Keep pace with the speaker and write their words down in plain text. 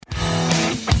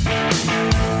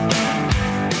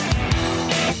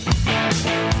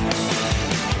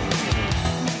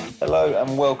Hello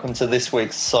and welcome to this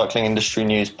week's Cycling Industry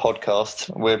News podcast.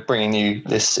 We're bringing you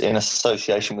this in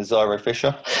association with Zyro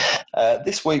Fisher.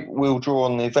 This week we'll draw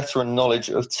on the veteran knowledge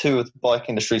of two of the bike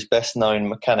industry's best known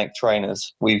mechanic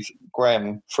trainers. We've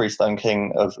Graham Freestone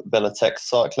King of Velatech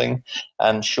Cycling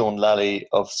and Sean Lally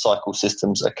of Cycle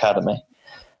Systems Academy.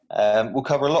 We'll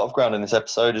cover a lot of ground in this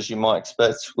episode, as you might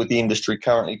expect, with the industry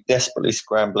currently desperately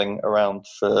scrambling around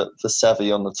for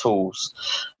savvy on the tools.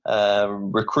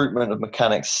 Recruitment of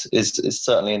mechanics is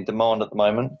certainly in demand at the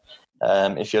moment.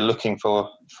 If you're looking for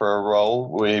a role,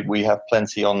 we have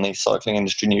plenty on the Cycling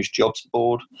Industry News jobs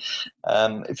board.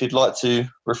 If you'd like to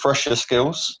refresh your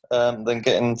skills, then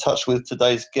get in touch with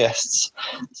today's guests.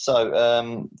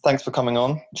 So thanks for coming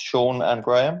on, Sean and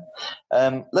Graham.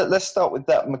 Let's start with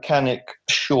that mechanic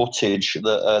shortage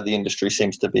that the industry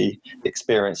seems to be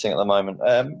experiencing at the moment.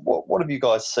 What have you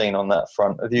guys seen on that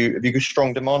front? Have you got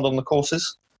strong demand on the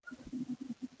courses?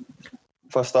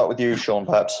 If I start with you, Sean,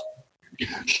 perhaps.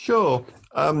 Sure.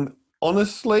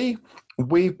 Honestly,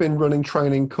 we've been running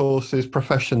training courses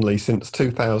professionally since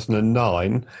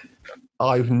 2009.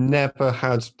 I've never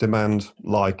had demand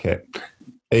like it.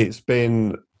 It's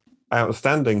been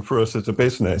outstanding for us as a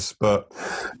business, but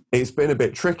it's been a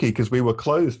bit tricky because we were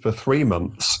closed for 3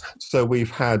 months. So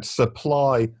we've had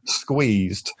supply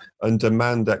squeezed and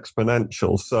demand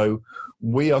exponential. So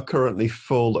we are currently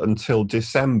full until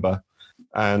December.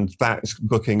 And that's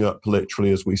booking up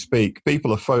literally as we speak.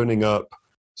 People are phoning up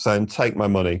saying, take my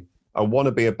money. I want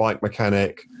to be a bike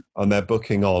mechanic, and they're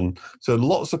booking on. So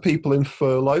lots of people in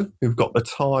furlough who've got the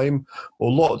time,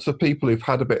 or lots of people who've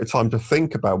had a bit of time to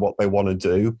think about what they want to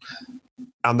do.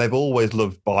 And they've always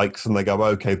loved bikes, and they go,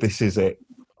 okay, this is it.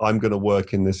 I'm going to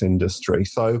work in this industry.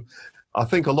 So I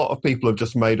think a lot of people have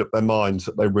just made up their minds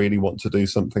that they really want to do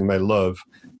something they love.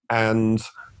 And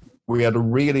we had a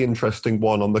really interesting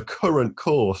one on the current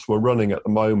course we're running at the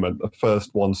moment, the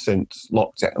first one since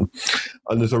lockdown.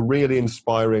 And there's a really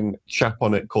inspiring chap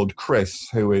on it called Chris,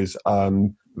 who is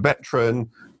veteran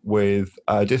with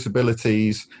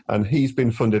disabilities, and he's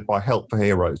been funded by Help for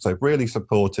Heroes. They've really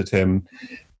supported him.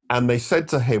 And they said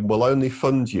to him, we'll only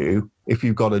fund you if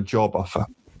you've got a job offer.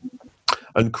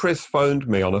 And Chris phoned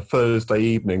me on a Thursday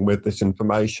evening with this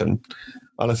information.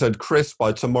 And I said, Chris,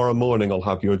 by tomorrow morning, I'll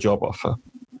have your job offer.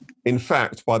 In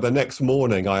fact, by the next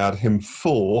morning, I had him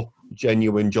 4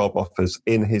 genuine job offers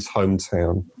in his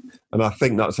hometown. And I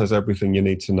think that says everything you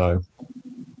need to know.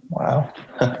 Wow.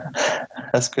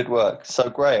 That's good work.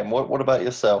 So, Graham, what about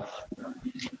yourself?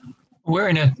 We're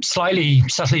in a subtly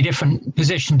different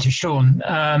position to Sean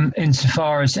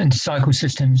insofar as into Cycle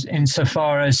Systems,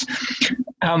 insofar as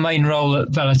our main role at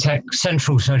Velatech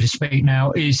Central, so to speak,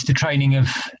 now is the training of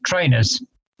trainers,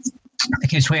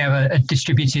 because we have a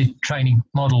distributed training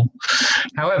model.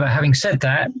 However, having said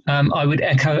that, I would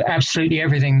echo absolutely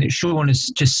everything that Sean has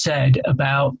just said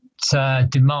about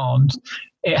demand.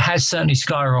 It has certainly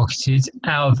skyrocketed.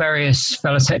 Our various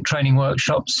Velatech training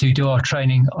workshops who do our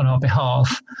training on our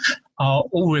behalf are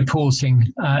all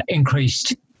reporting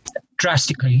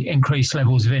drastically increased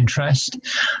levels of interest.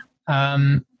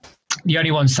 The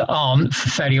only ones that aren't, for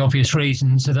fairly obvious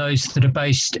reasons, are those that are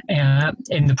based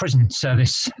in the prison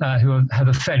service, who have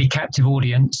a fairly captive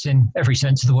audience in every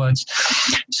sense of the words.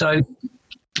 So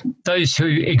those who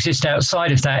exist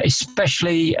outside of that,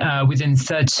 especially within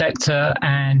third sector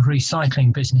and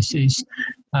recycling businesses,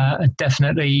 are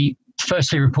definitely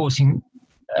firstly reporting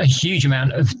a huge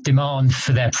amount of demand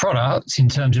for their products in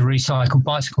terms of recycled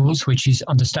bicycles, which is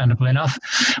understandable enough.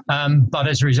 But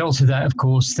as a result of that, of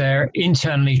course, they're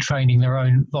internally training their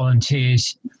own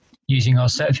volunteers using our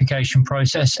certification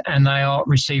process, and they are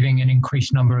receiving an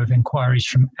increased number of inquiries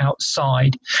from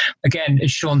outside. Again, as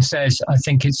Sean says, I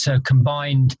think it's a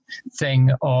combined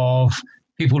thing of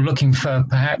people looking for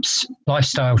perhaps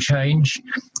lifestyle change,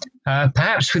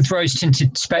 perhaps with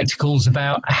rose-tinted spectacles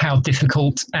about how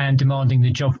difficult and demanding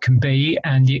the job can be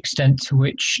and the extent to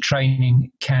which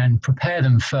training can prepare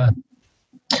them for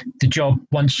the job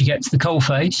once you get to the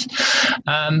coalface.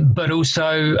 But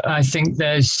also, I think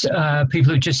there's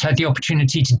people who've just had the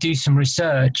opportunity to do some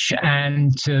research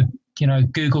and to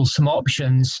Google some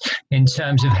options in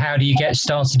terms of how do you get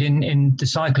started in the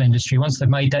cycle industry once they've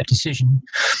made that decision.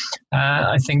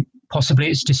 I think possibly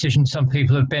it's a decision some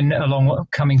people have been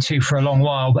coming to for a long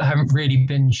while, but haven't really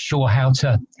been sure how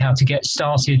to get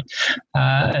started.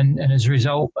 And as a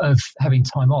result of having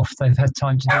time off, they've had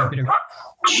time to do a bit of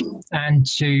research and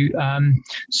to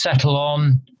settle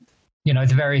on,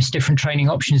 the various different training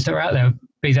options that are out there,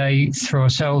 be they through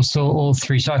ourselves or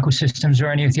through Cycle Systems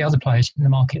or any of the other players in the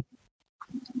market.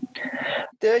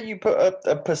 Dare you put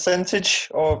a percentage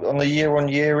on the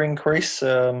year-on-year increase,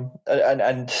 and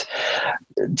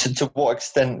to what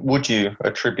extent would you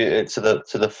attribute it to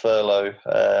the furlough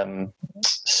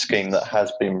scheme that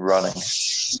has been running?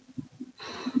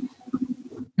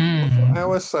 For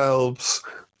ourselves,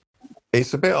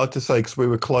 it's a bit hard to say because we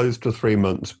were closed for 3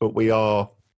 months, but we are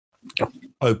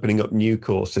opening up new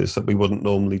courses that we wouldn't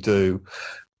normally do,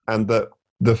 and that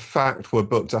the fact we're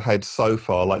booked ahead so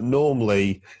far, like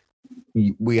normally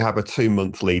we have a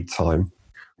 2-month lead time,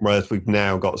 whereas we've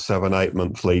now got 7-8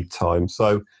 month lead time.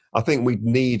 So I think we'd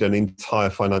need an entire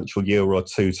financial year or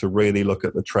two to really look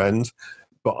at the trend.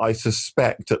 But I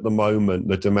suspect at the moment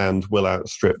the demand will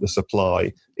outstrip the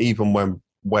supply, even when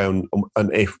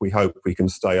and if we hope we can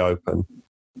stay open.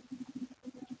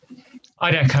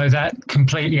 I'd echo that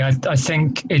completely. I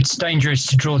think it's dangerous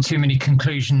to draw too many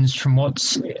conclusions from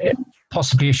what's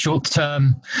possibly a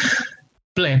short-term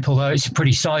blip, although it's a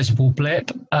pretty sizable blip.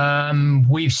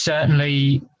 We've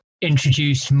certainly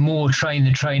introduced more Train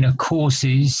the Trainer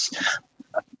courses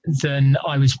than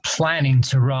I was planning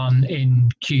to run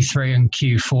in Q3 and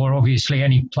Q4. Obviously,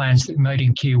 any plans that we made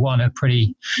in Q1 are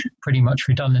pretty much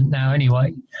redundant now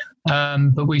anyway.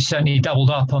 But we've certainly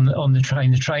doubled up on the Train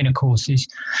the Trainer courses.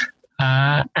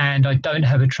 And I don't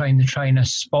have a Train the Trainer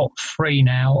spot free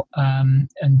now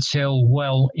until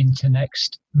well into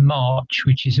next March,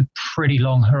 which is a pretty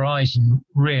long horizon,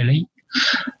 really.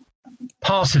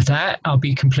 Part of that, I'll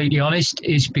be completely honest,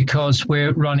 is because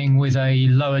we're running with a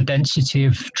lower density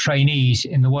of trainees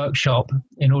in the workshop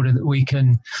in order that we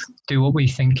can do what we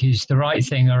think is the right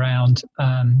thing around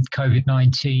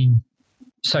COVID-19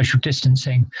 social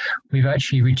distancing. We've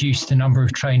actually reduced the number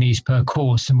of trainees per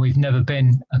course, and we've never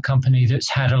been a company that's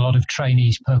had a lot of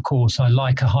trainees per course. I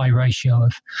like a high ratio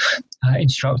of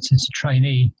instructor to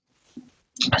trainee.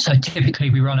 So typically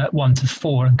we run at 1 to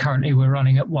 4, and currently we're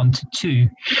running at 1 to 2,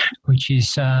 which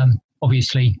is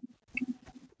obviously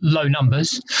low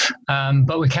numbers,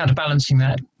 but we're counterbalancing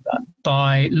that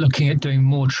by looking at doing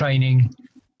more training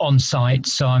on site.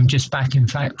 So I'm just back, in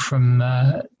fact, from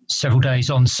several days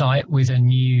on site with a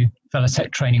new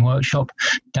Velotech training workshop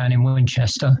down in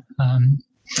Winchester.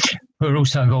 We're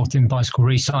also involved in bicycle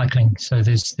recycling, so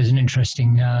there's an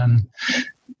interesting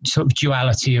sort of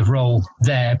duality of role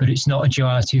there, but it's not a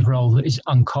duality of role that is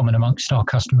uncommon amongst our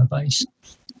customer base.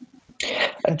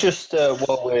 And just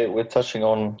while we're touching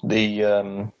on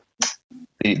the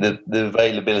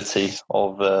availability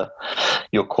of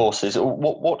your courses,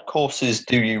 what courses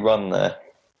do you run there?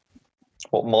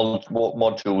 What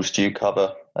modules do you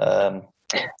cover?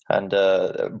 And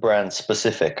brand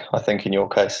specific, I think, in your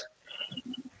case.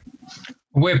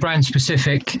 We're brand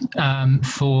specific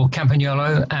for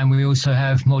Campagnolo, and we also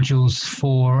have modules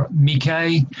for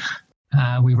Miele.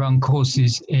 We run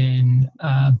courses in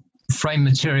frame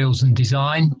materials and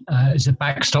design as a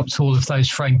backstop to all of those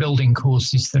frame building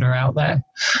courses that are out there.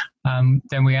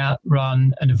 Then we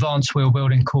run an advanced wheel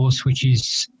building course, which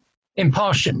is in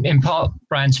part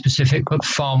brand specific, but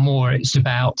far more it's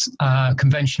about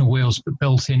conventional wheels but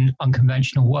built in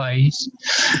unconventional ways.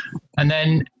 And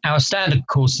then our standard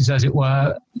courses, as it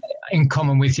were, in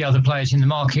common with the other players in the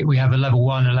market, we have a level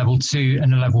 1, a level 2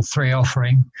 and a level 3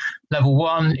 offering. Level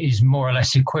 1 is more or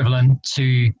less equivalent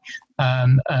to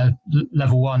a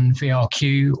level 1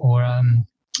 VRQ or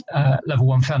level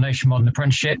 1 Foundation Modern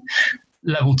Apprenticeship.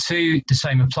 Level 2, the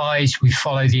same applies. We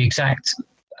follow the exact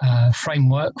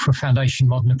framework for Foundation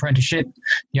Modern Apprenticeship.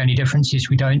 The only difference is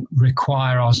we don't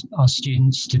require our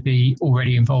students to be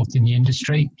already involved in the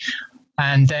industry.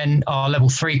 And then our level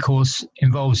 3 course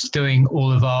involves doing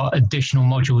all of our additional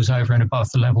modules over and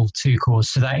above the level 2 course.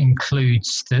 So that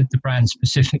includes the brand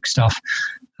specific stuff,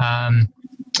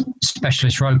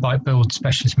 specialist road bike build,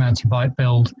 specialist mountain bike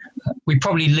build. We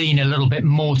probably lean a little bit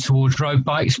more towards road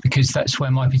bikes because that's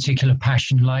where my particular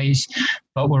passion lays.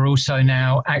 But we're also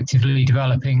now actively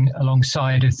developing,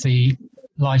 alongside of the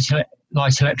Light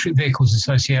Electric Vehicles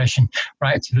Association, we're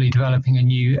actively developing a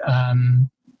new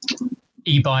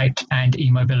e-bike and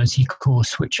e-mobility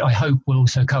course, which I hope will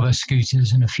also cover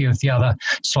scooters and a few of the other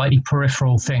slightly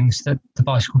peripheral things that the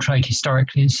bicycle trade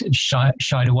historically has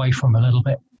shied away from a little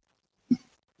bit.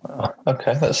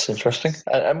 Okay, that's interesting.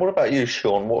 And what about you,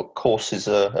 Sean? What courses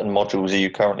and modules are you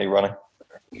currently running?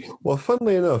 Well,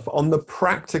 funnily enough, on the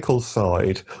practical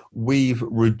side, we've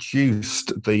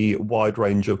reduced the wide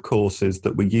range of courses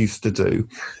that we used to do,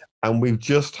 and we've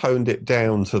just honed it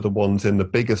down to the ones in the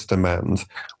biggest demand,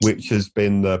 which has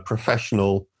been the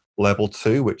professional level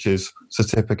 2, which is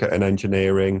certificate in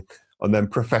engineering, and then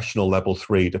professional level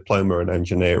 3, diploma in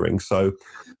engineering. So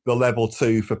the level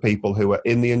 2 for people who are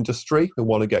in the industry, who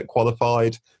want to get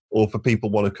qualified, or for people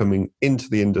coming into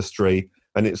the industry.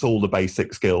 And it's all the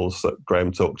basic skills that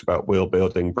Graham talked about: wheel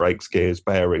building, brakes, gears,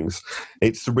 bearings.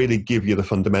 It's to really give you the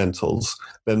fundamentals.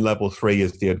 Then level 3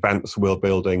 is the advanced wheel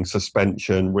building,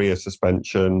 suspension, rear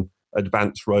suspension,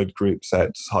 advanced road group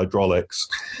sets, hydraulics.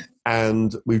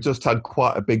 And we've just had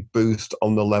quite a big boost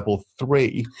on the level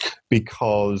 3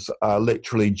 because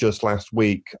literally just last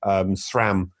week,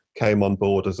 SRAM came on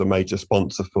board as a major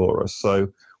sponsor for us. So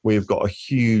we've got a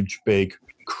huge, big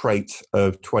crate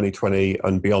of 2020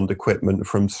 and beyond equipment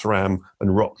from SRAM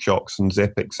and RockShox and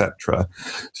Zip, etc.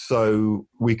 So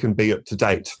we can be up to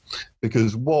date.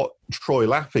 Because what Troy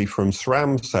Laffey from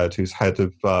SRAM said, who's head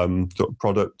of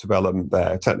product development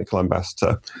there, technical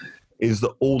ambassador, is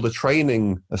that all the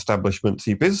training establishments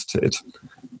he visited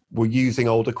were using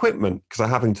old equipment because they're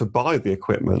having to buy the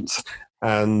equipment.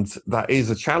 And that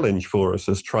is a challenge for us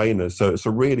as trainers. So it's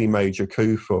a really major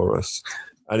coup for us.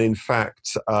 And in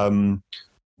fact,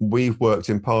 we've worked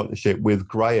in partnership with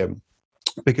Graham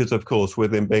because, of course,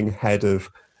 with him being head of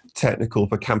technical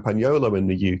for Campagnolo in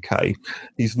the UK,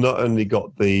 he's not only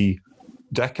got the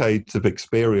decades of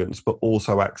experience, but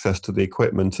also access to the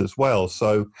equipment as well.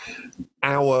 So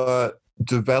our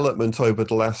development over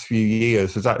the last few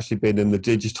years has actually been in the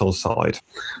digital side.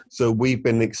 So we've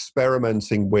been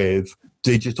experimenting with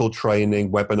digital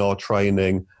training, webinar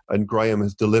training, and Graham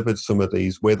has delivered some of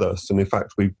these with us. And in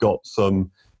fact, we've got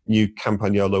some new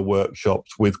Campagnolo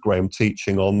workshops with Graham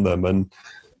teaching on them. And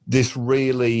this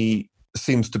really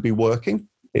seems to be working.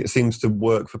 It seems to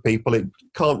work for people. It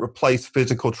can't replace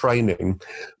physical training,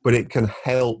 but it can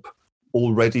help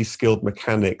already skilled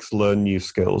mechanics learn new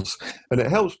skills. And it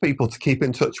helps people to keep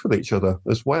in touch with each other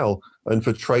as well. And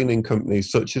for training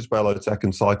companies such as Velotech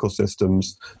and Cycle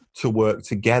Systems to work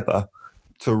together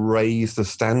to raise the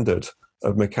standard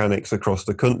of mechanics across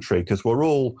the country, because we're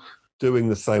all doing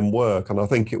the same work. And I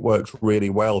think it works really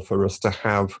well for us to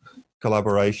have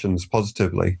collaborations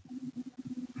positively.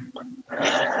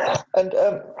 And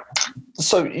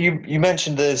so you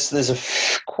mentioned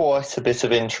there's quite a bit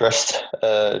of interest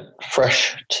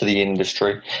fresh to the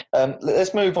industry.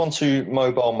 Let's move on to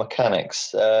mobile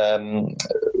mechanics.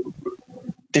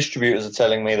 Distributors are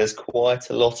telling me there's quite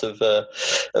a lot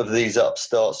of these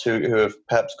upstarts who have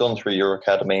perhaps gone through your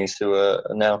academies who are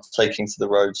now taking to the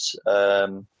roads.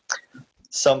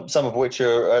 Some of which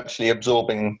are actually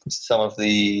absorbing some of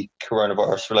the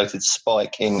coronavirus-related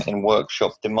spike in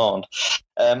workshop demand.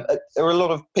 Are a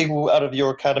lot of people out of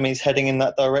your academies heading in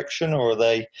that direction, or are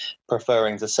they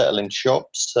preferring to settle in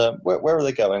shops? Where are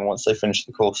they going once they finish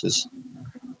the courses?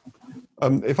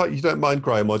 If you don't mind,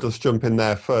 Graham, I'll just jump in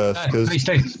there first, because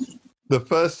the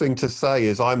first thing to say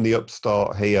is I'm the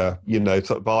upstart here.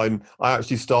 I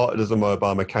actually started as a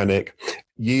mobile mechanic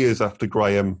years after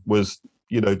Graham was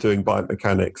doing bike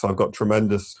mechanics. I've got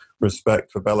tremendous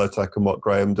respect for Velotech and what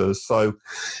Graham does. So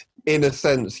in a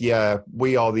sense, yeah,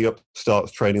 we are the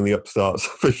upstarts training the upstarts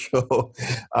for sure.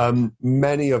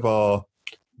 Many of our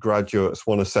graduates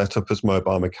want to set up as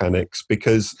mobile mechanics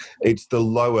because it's the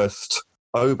lowest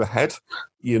overhead,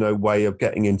 way of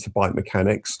getting into bike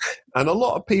mechanics. And a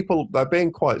lot of people, they're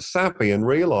being quite savvy and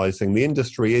realizing the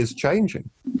industry is changing.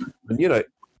 And,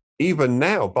 even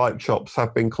now, bike shops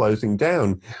have been closing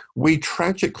down. We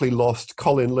tragically lost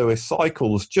Colin Lewis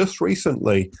Cycles just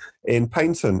recently in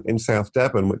Paignton in South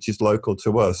Devon, which is local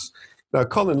to us. Now,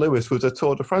 Colin Lewis was a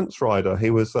Tour de France rider. He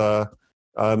was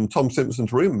Tom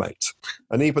Simpson's roommate.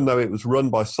 And even though it was run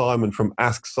by Simon from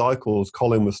Ask Cycles,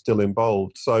 Colin was still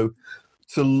involved. So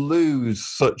to lose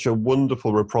such a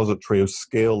wonderful repository of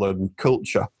skill and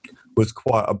culture was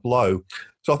quite a blow.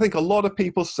 So I think a lot of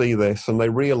people see this and they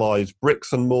realise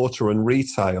bricks and mortar and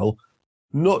retail,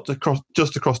 not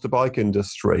just across the bike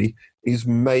industry, is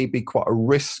maybe quite a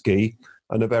risky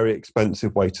and a very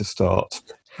expensive way to start.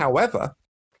 However,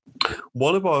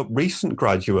 one of our recent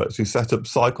graduates who set up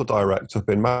Cycle Direct up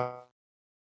in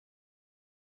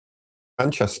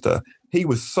Manchester, he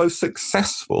was so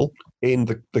successful in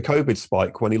the COVID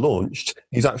spike when he launched,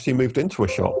 he's actually moved into a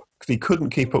shop because he couldn't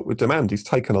keep up with demand. He's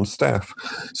taken on staff.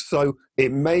 So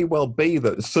it may well be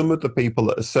that some of the people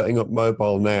that are setting up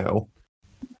mobile now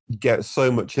get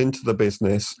so much into the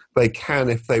business, they can,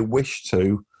 if they wish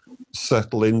to,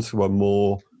 settle into a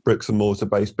more bricks and mortar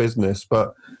based business.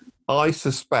 But I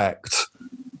suspect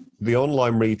the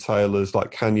online retailers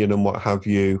like Canyon and what have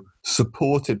you,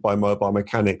 supported by mobile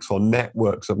mechanics or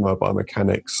networks of mobile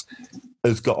mechanics,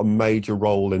 has got a major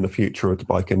role in the future of the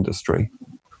bike industry.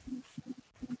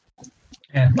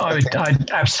 Yeah, I'd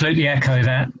absolutely echo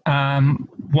that.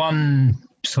 One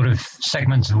sort of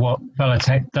segment of what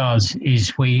Velotech does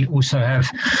is we also have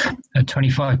a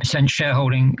 25%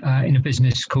 shareholding in a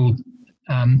business called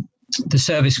the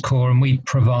service core, and we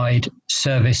provide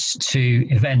service to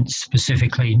events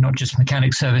specifically, not just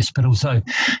mechanic service, but also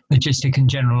logistic and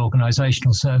general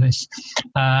organisational service.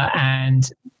 And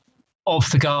of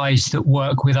the guys that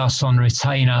work with us on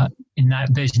retainer in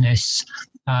that business,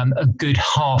 a good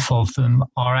half of them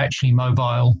are actually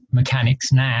mobile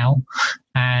mechanics now.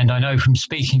 And I know from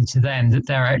speaking to them that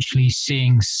they're actually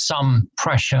seeing some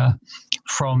pressure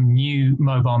from new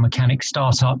mobile mechanic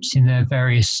startups in their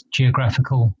various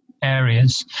geographical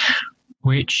areas,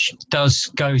 which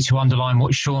does go to underline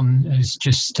what Sean has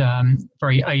just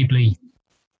very ably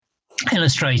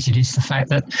illustrated, is the fact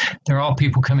that there are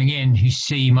people coming in who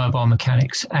see mobile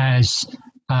mechanics as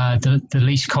the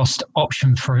least cost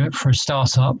option for a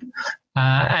startup.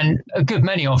 And a good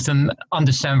many of them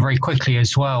understand very quickly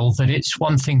as well that it's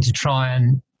one thing to try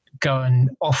and go and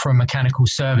offer a mechanical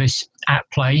service at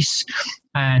place,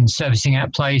 and servicing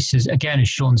at place, as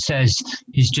Sean says,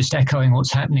 is just echoing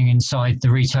what's happening inside the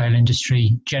retail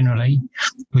industry generally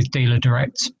with dealer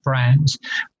direct brands.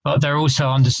 But they're also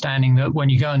understanding that when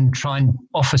you go and try and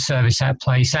offer service at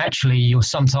place, actually you're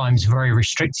sometimes very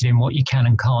restricted in what you can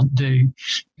and can't do,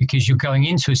 because you're going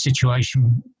into a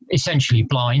situation essentially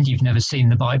blind. You've never seen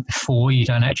the bike before. You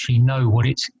don't actually know what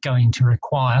it's going to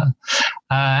require.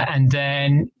 And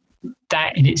then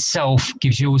that in itself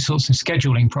gives you all sorts of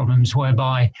scheduling problems,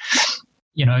 whereby,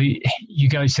 you know, you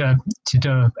go to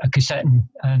do a cassette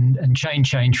and chain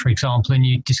change, for example, and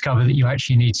you discover that you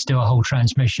actually need to do a whole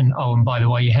transmission. Oh, and by the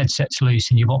way, your headset's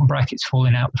loose and your bottom bracket's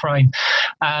falling out the frame.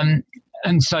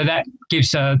 And so that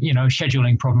gives a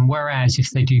scheduling problem. Whereas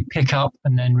if they do pick up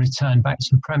and then return back to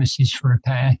the premises for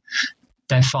repair,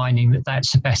 they're finding that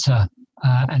that's a better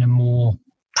and a more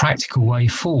practical way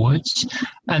forwards.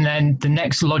 And then the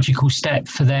next logical step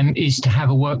for them is to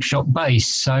have a workshop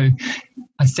base. So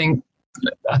I think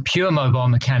a pure mobile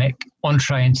mechanic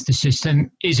entree into the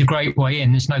system is a great way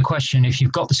in. There's no question. If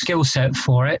you've got the skill set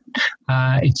for it,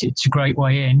 it's a great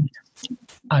way in.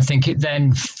 I think it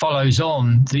then follows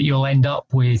on that you'll end up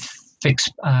with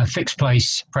fixed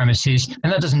place premises,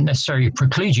 and that doesn't necessarily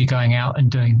preclude you going out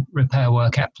and doing repair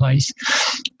work at place,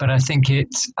 but I think it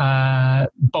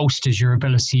bolsters your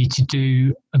ability to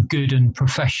do a good and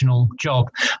professional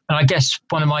job. And I guess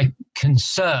one of my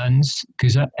concerns,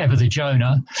 because ever the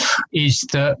Jonah, is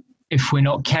that if we're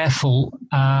not careful,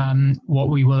 what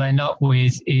we will end up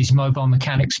with is mobile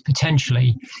mechanics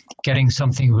potentially getting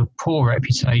something of a poor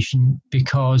reputation,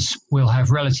 because we'll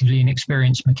have relatively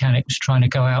inexperienced mechanics trying to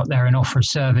go out there and offer a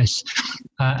service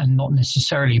and not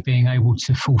necessarily being able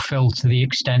to fulfill to the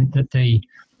extent that the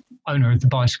owner of the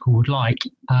bicycle would like.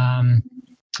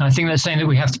 I think that's something that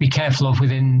we have to be careful of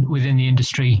within the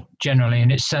industry generally,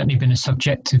 and it's certainly been a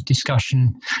subject of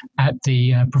discussion at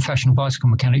the Professional Bicycle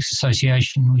Mechanics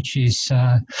Association, which is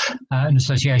an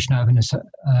association having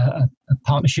a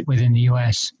partnership with in the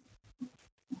US.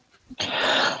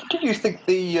 Do you think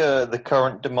the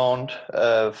current demand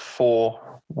for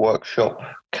workshop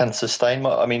can sustain?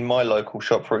 I mean, my local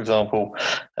shop, for example,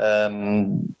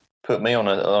 put me on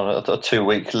a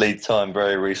 2-week lead time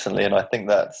very recently, and I think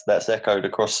that's echoed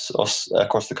across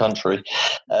the country.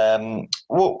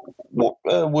 What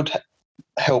would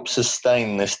help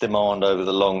sustain this demand over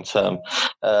the long term?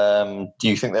 Do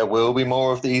you think there will be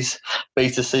more of these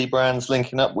B2C brands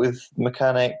linking up with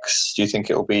mechanics? Do you think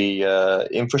it will be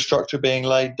infrastructure being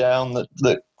laid down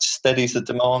that steadies the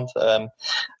demand? I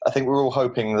think we're all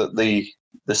hoping that the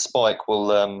spike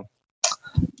will,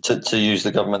 to use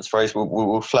the government's phrase,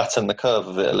 we'll flatten the curve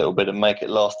of it a little bit and make it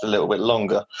last a little bit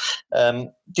longer.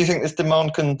 Do you think this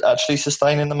demand can actually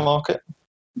sustain in the market?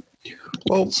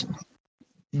 Well,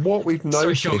 what we've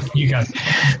noticed... Sorry, Sean, you go.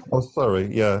 Oh,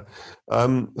 sorry, yeah.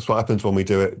 That's what happens when we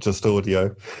do it, just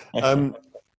audio.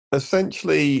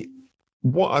 Essentially,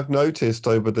 what I've noticed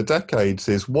over the decades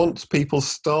is once people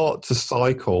start to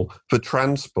cycle for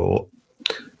transport,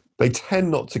 they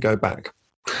tend not to go back.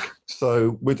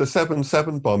 So with the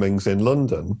 7/7 bombings in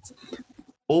London,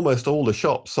 almost all the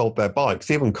shops sold their bikes.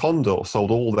 Even Condor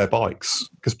sold all their bikes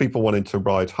because people wanted to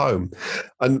ride home.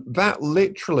 And that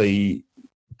literally,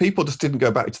 people just didn't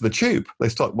go back to the tube. They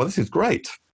started, well, this is great.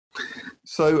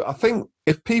 So I think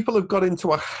if people have got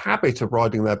into a habit of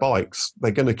riding their bikes,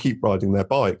 they're going to keep riding their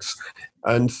bikes.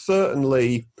 And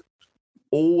certainly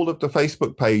all of the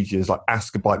Facebook pages, like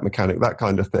Ask a Bike Mechanic, that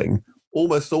kind of thing,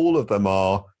 almost all of them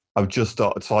are, I've just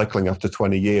started cycling after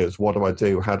 20 years. What do I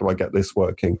do? How do I get this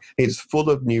working? It's full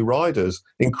of new riders,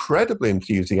 incredibly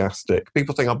enthusiastic.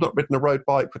 People think, I've not ridden a road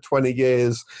bike for 20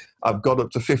 years. I've got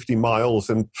up to 50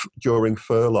 miles during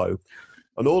furlough.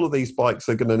 And all of these bikes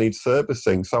are going to need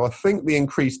servicing. So I think the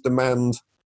increased demand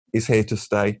is here to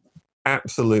stay.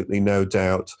 absolutely no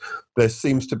doubt. There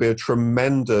seems to be a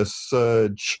tremendous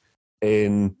surge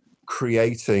in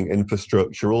creating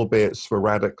infrastructure, albeit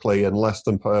sporadically and less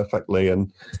than perfectly.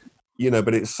 And,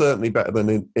 but it's certainly better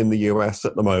than in the US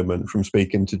at the moment, from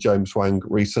speaking to James Wang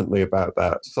recently about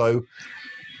that. So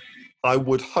I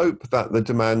would hope that the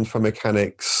demand for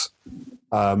mechanics,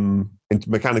 into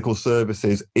mechanical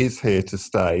services, is here to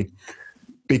stay,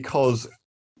 because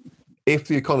if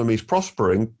the economy is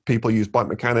prospering, people use bike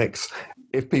mechanics.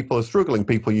 If people are struggling,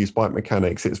 people use bike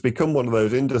mechanics. It's become one of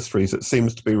those industries that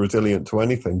seems to be resilient to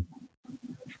anything.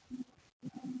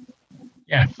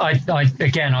 Yeah, I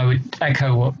would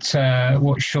echo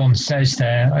what Sean says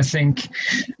there. I think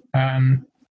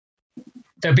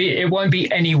it won't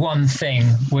be any one thing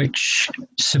which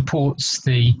supports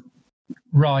the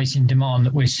rise in demand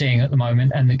that we're seeing at the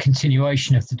moment and the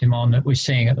continuation of the demand that we're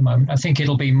seeing at the moment. I think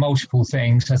it'll be multiple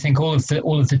things. I think all of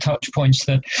the touch points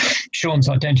that Sean's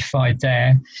identified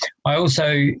there. I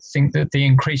also think that the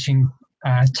increasing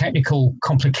technical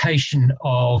complication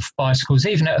of bicycles,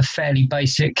 even at a fairly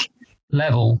basic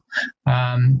level,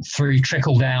 through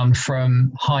trickle down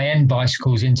from high-end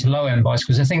bicycles into low-end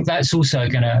bicycles, I think that's also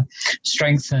going to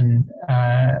strengthen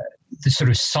the sort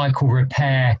of cycle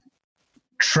repair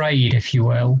trade, if you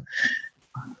will.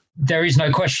 There is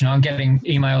no question I'm getting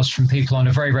emails from people on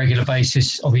a very regular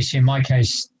basis. Obviously, in my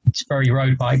case, it's very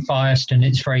road bike biased, and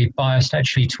it's very biased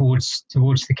actually towards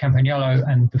the Campagnolo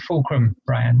and the Fulcrum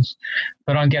brands.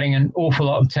 But I'm getting an awful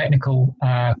lot of technical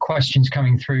questions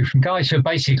coming through from guys who are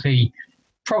basically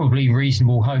probably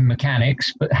reasonable home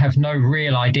mechanics, but have no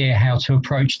real idea how to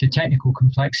approach the technical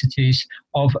complexities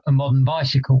of a modern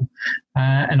bicycle.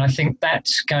 And I think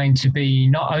that's going to be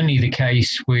not only the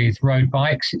case with road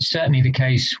bikes, it's certainly the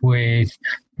case with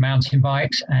mountain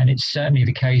bikes, and it's certainly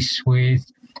the case with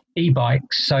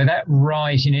e-bikes. So that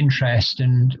rise in interest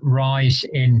and rise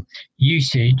in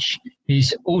usage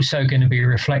is also going to be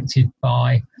reflected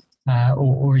by,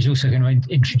 or is also going to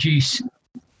introduce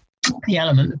the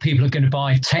element that people are going to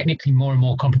buy technically more and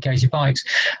more complicated bikes.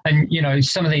 And,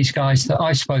 some of these guys that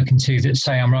I've spoken to that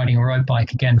say I'm riding a road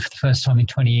bike again for the first time in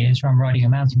 20 years, or I'm riding a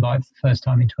mountain bike for the first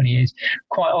time in 20 years,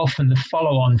 quite often the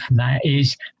follow on from that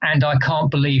is, and I can't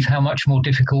believe how much more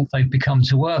difficult they've become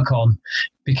to work on.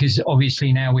 Because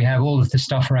obviously now we have all of the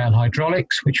stuff around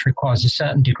hydraulics, which requires a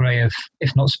certain degree of,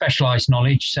 if not specialized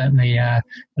knowledge, certainly a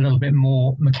little bit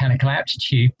more mechanical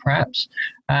aptitude, perhaps.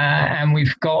 And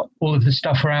we've got all of the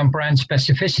stuff around brand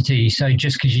specificity. So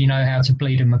just because you know how to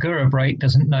bleed a Magura brake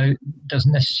doesn't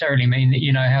necessarily mean that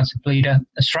you know how to bleed a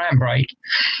SRAM brake.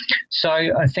 So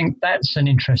I think that's an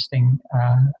interesting,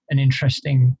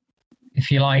 if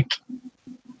you like,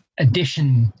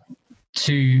 addition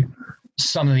to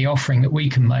some of the offering that we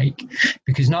can make,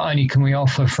 because not only can we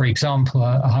offer, for example,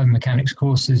 a home mechanics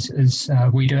course as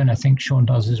we do, and I think Sean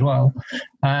does as well,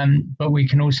 but we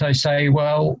can also say,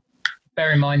 well,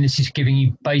 bear in mind this is giving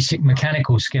you basic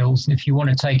mechanical skills, and if you want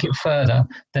to take it further,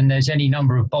 then there's any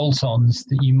number of bolt-ons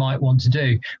that you might want to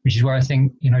do, which is where I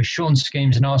think Sean's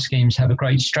schemes and our schemes have a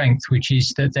great strength, which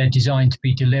is that they're designed to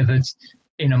be delivered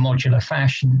in a modular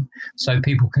fashion, so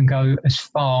people can go as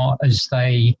far as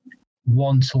they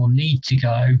want or need to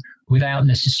go without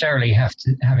necessarily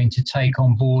having to take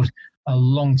on board a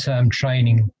long-term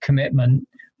training commitment,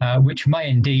 which may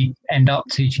indeed end up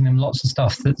teaching them lots of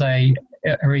stuff that they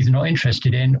are either not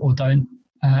interested in or don't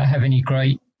have any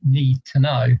great need to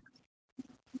know.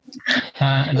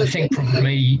 And I think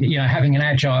probably having an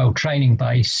agile training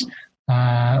base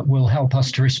will help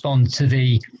us to respond to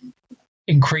the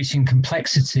increasing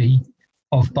complexity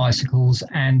of bicycles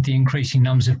and the increasing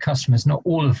numbers of customers, not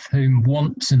all of whom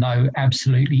want to know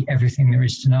absolutely everything there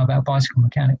is to know about bicycle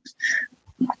mechanics.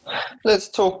 Let's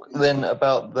talk then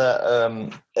about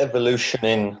the evolution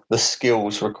in the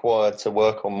skills required to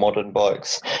work on modern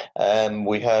bikes.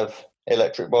 We have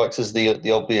electric bikes as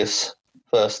the obvious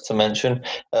first to mention.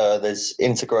 There's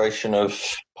integration of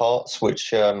parts,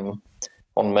 which on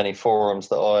many forums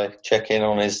that I check in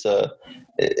on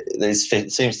it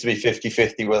seems to be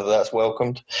 50-50 whether that's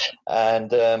welcomed.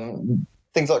 And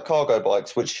things like cargo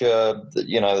bikes, which,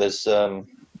 there's a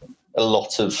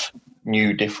lot of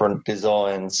new different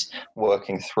designs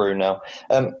working through now.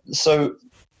 So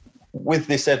with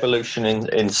this evolution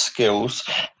in skills,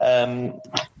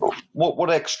 what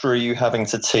extra are you having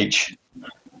to teach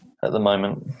at the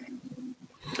moment?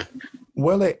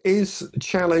 Well, it is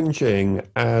challenging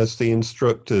as the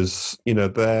instructors,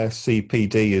 their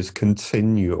CPD is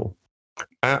continual,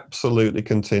 absolutely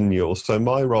continual. So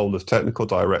my role as technical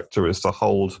director is to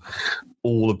hold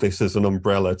all of this as an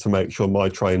umbrella to make sure my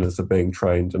trainers are being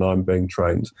trained and I'm being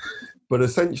trained. But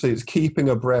essentially it's keeping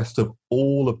abreast of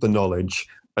all of the knowledge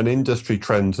and industry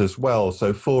trends as well.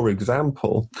 So, for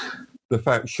example, the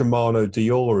fact Shimano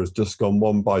Dior has just gone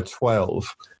 1x12,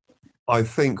 I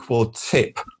think will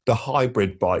tip the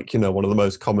hybrid bike, one of the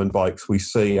most common bikes we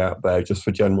see out there just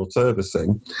for general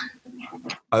servicing.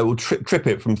 I will trip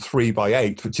it from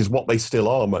 3x8, which is what they still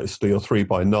are mostly, or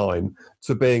 3x9,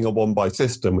 to being a 1x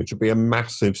system, which would be a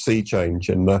massive sea change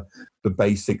in the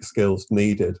basic skills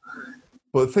needed.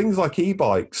 But things like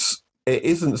e-bikes, it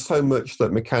isn't so much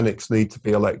that mechanics need to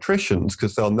be electricians,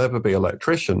 because they'll never be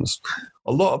electricians.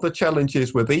 A lot of the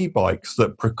challenges with e-bikes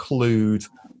that preclude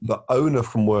the owner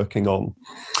from working on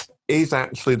is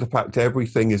actually the fact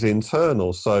everything is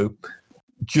internal. So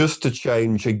just to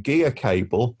change a gear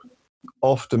cable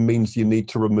often means you need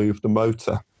to remove the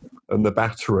motor and the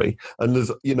battery. And there's,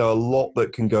 a lot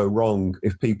that can go wrong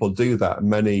if people do that.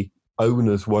 Many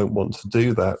owners won't want to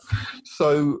do that.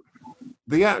 So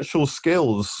the actual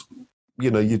skills,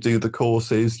 you do the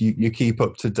courses, you keep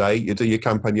up to date, you do your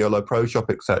Campagnolo Pro Shop,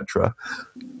 etc.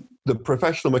 The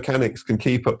professional mechanics can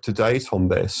keep up to date on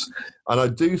this. And I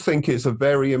do think it's a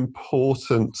very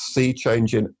important sea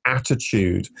change in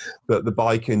attitude that the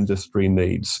bike industry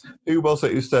needs. Who was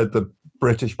it who said the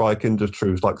British bike industry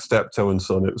was like Steptoe and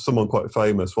Son? It was someone quite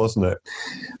famous, wasn't it?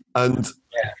 And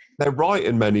they're right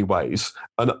in many ways.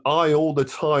 And I all the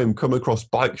time come across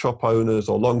bike shop owners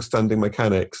or long-standing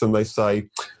mechanics, and they say,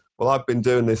 well, I've been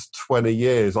doing this 20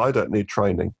 years. I don't need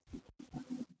training.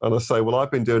 And I say, well,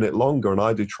 I've been doing it longer and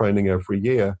I do training every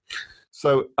year.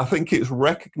 So I think it's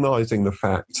recognizing the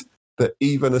fact that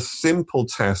even a simple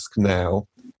task now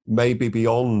may be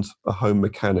beyond a home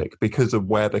mechanic because of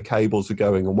where the cables are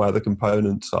going and where the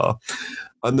components are.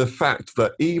 And the fact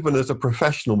that even as a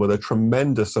professional with a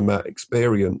tremendous amount of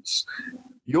experience,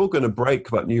 you're going to break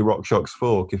that new RockShox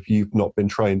fork if you've not been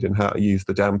trained in how to use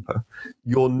the damper.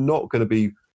 You're not going to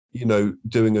be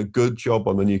doing a good job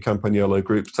on the new Campagnolo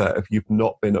group set if you've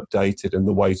not been updated in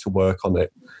the way to work on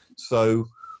it. So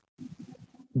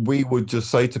we would just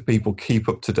say to people, keep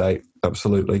up to date.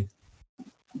 Absolutely.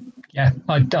 Yeah,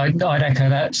 I'd echo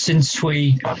that. Since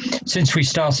we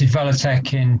started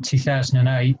Velatech in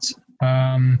 2008,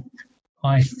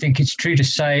 I think it's true to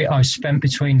say I've spent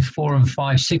between 4 and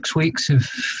 5, 6 weeks of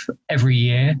every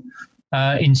year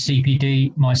in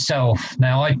CPD myself.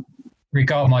 Now, I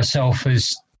regard myself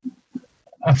as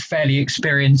a fairly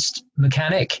experienced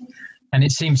mechanic, and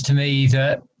it seems to me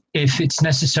that if it's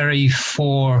necessary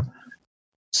for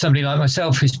somebody like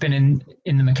myself who's been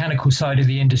in the mechanical side of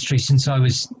the industry since I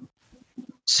was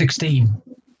 16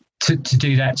 to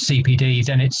do that CPD,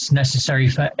 then it's necessary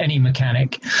for any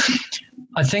mechanic.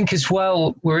 I think as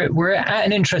well, we're at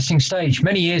an interesting stage.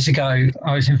 Many years ago,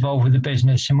 I was involved with the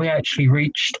business, and we actually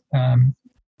reached an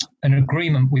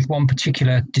agreement with one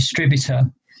particular distributor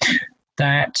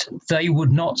that they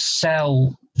would not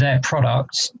sell their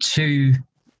products to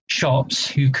shops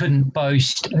who couldn't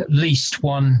boast at least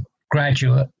one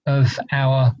graduate of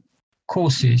our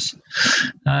courses.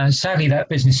 Sadly, that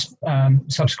business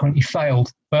subsequently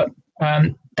failed, but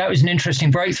that was an interesting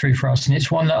breakthrough for us, and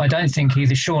it's one that I don't think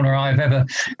either Sean or I have ever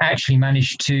actually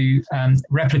managed to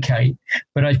replicate.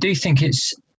 But I do think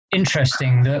it's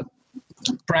interesting that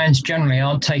brands generally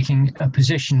aren't taking a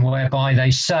position whereby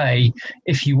they say,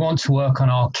 if you want to work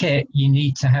on our kit, you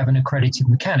need to have an accredited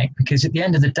mechanic, because at the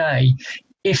end of the day,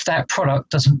 if that product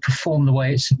doesn't perform the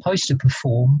way it's supposed to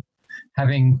perform,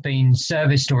 having been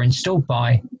serviced or installed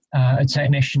by a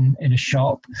technician in a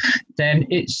shop, then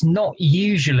it's not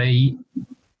usually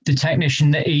the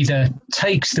technician that either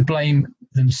takes the blame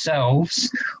themselves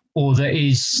or that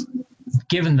is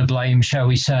given the blame, shall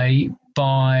we say,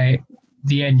 by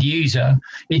the end user.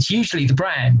 It's usually the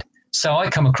brand. So I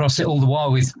come across it all the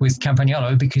while with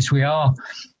Campagnolo, because we are,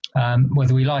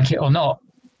 whether we like it or not,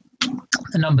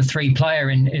 the number 3 player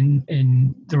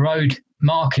in the road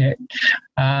market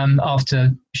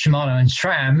after Shimano and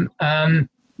SRAM.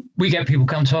 We get people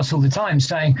come to us all the time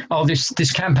saying, oh, this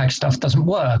Campac stuff doesn't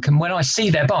work. And when I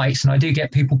see their bikes, and I do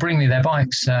get people bring me their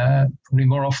bikes probably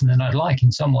more often than I'd like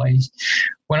in some ways,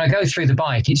 when I go through the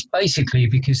bike, it's basically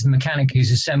because the mechanic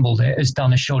who's assembled it has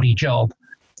done a shoddy job.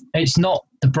 It's not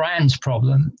the brand's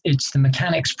problem, it's the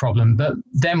mechanic's problem. But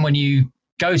then when you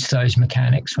go to those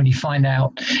mechanics, when you find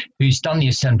out who's done the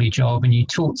assembly job and you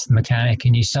talk to the mechanic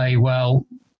and you say, well,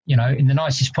 in the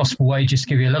nicest possible way, just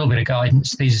give you a little bit of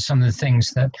guidance. These are some of the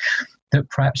things that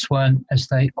perhaps weren't as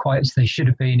they should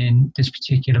have been in this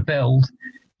particular build.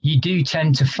 You do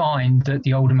tend to find that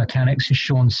the older mechanics, as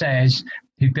Sean says,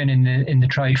 who've been in the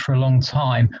trade for a long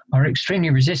time, are extremely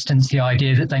resistant to the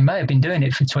idea that they may have been doing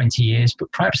it for 20 years,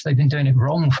 but perhaps they've been doing it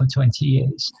wrong for 20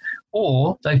 years.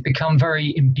 Or they've become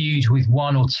very imbued with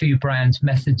one or two brands'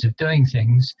 methods of doing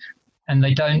things, and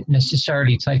they don't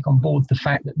necessarily take on board the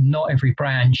fact that not every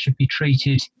brand should be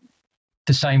treated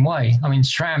the same way. I mean,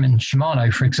 SRAM and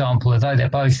Shimano, for example, although they're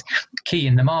both key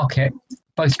in the market,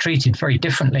 both treated very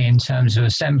differently in terms of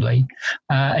assembly.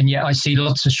 And yet I see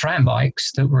lots of SRAM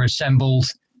bikes that were assembled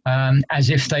as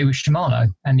if they were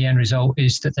Shimano. And the end result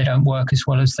is that they don't work as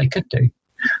well as they could do.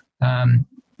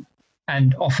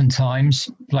 And oftentimes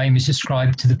blame is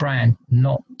ascribed to the brand,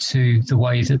 not to the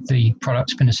way that the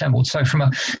product's been assembled. So from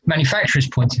a manufacturer's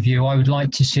point of view, I would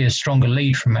like to see a stronger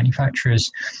lead from manufacturers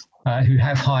who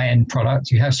have high-end products,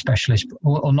 who have specialist,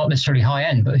 or not necessarily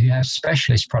high-end, but who have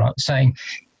specialist products, saying,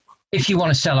 if you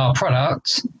want to sell our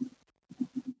product,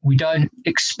 we don't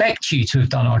expect you to have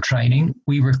done our training.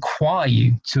 We require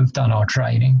you to have done our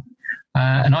training.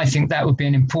 And I think that would be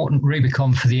an important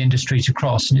Rubicon for the industry to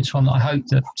cross. And it's one that I hope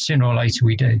that sooner or later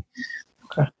we do.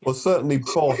 Well, certainly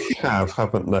Bosch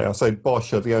haven't they? I say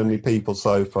Bosch are the only people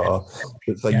so far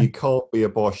that say you can't be a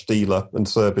Bosch dealer and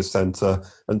service centre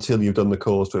until you've done the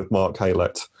course with Mark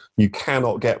Haylett. You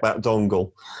cannot get that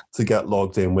dongle to get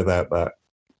logged in without that.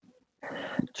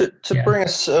 To bring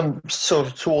us sort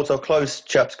of towards our close,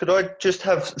 chaps, could I just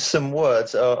have some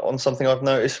words on something I've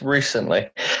noticed recently?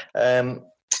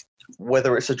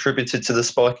 Whether it's attributed to the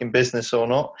spike in business or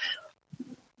not,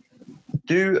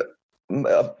 do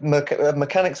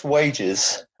mechanics'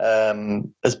 wages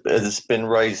has been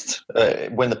raised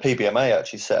when the PBMA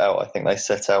actually set out? I think they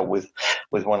set out with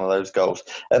one of those goals.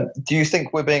 Do you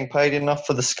think we're being paid enough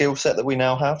for the skill set that we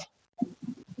now have?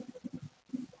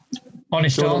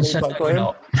 Honest answer, no, we're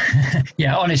not.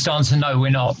 Yeah, honest answer, no, we're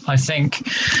not. I think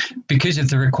because of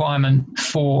the requirement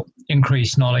for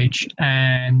increased knowledge,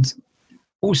 and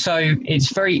also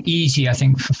it's very easy, I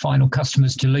think, for final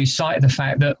customers to lose sight of the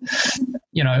fact that,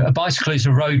 you know, a bicycle is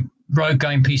a road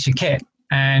going piece of kit.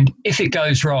 And if it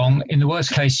goes wrong, in the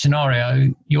worst case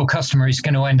scenario, your customer is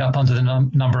going to end up under the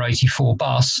number 84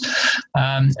 bus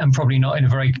and probably not in a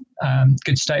very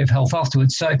good state of health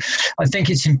afterwards. So I think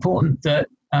it's important that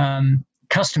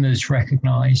customers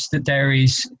recognise that there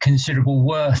is considerable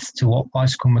worth to what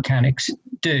bicycle mechanics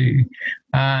do.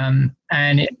 And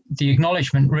the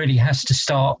acknowledgement really has to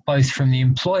start both from the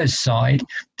employer's side,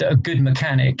 that a good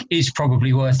mechanic is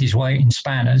probably worth his weight in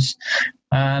spanners,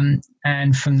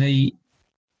 and from the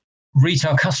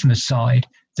retail customer side,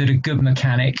 that a good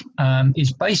mechanic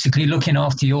is basically looking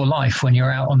after your life when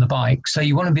you're out on the bike. So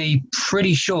you want to be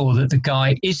pretty sure that the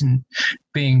guy isn't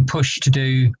being pushed to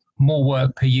do more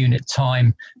work per unit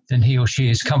time than he or she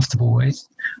is comfortable with.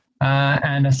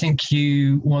 And I think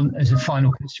you want, as a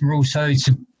final customer, also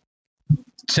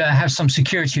to have some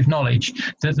security of knowledge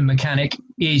that the mechanic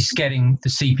is getting the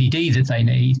CPD that they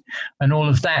need. And all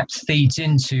of that feeds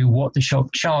into what the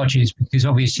shop charges, because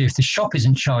obviously if the shop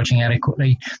isn't charging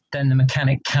adequately, then the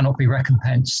mechanic cannot be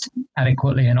recompensed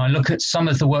adequately. And I look at some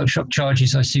of the workshop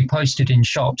charges I see posted in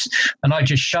shops and I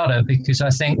just shudder, because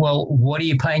I think, well, what are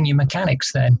you paying your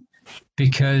mechanics then?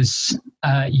 Because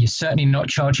you're certainly not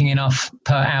charging enough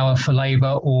per hour for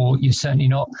labour, or you're certainly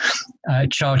not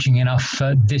charging enough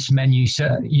for this menu,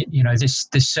 this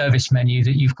service menu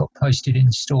that you've got posted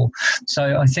in store.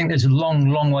 So I think there's a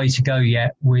long way to go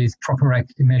yet with proper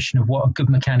recognition of what a good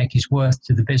mechanic is worth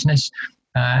to the business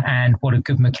and what a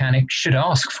good mechanic should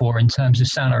ask for in terms of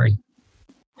salary.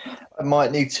 I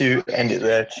might need to end it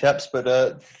there, chaps,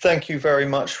 but thank you very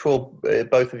much for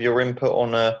both of your input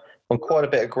on quite a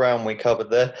bit of ground we covered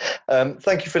there.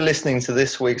 Thank you for listening to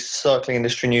this week's Cycling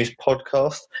Industry News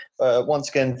podcast. Once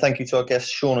again, thank you to our guests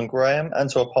Sean and Graham, and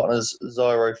to our partners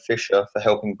Zyro Fisher for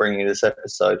helping bring you this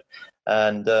episode.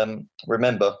 And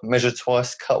remember, measure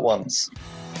twice, cut once.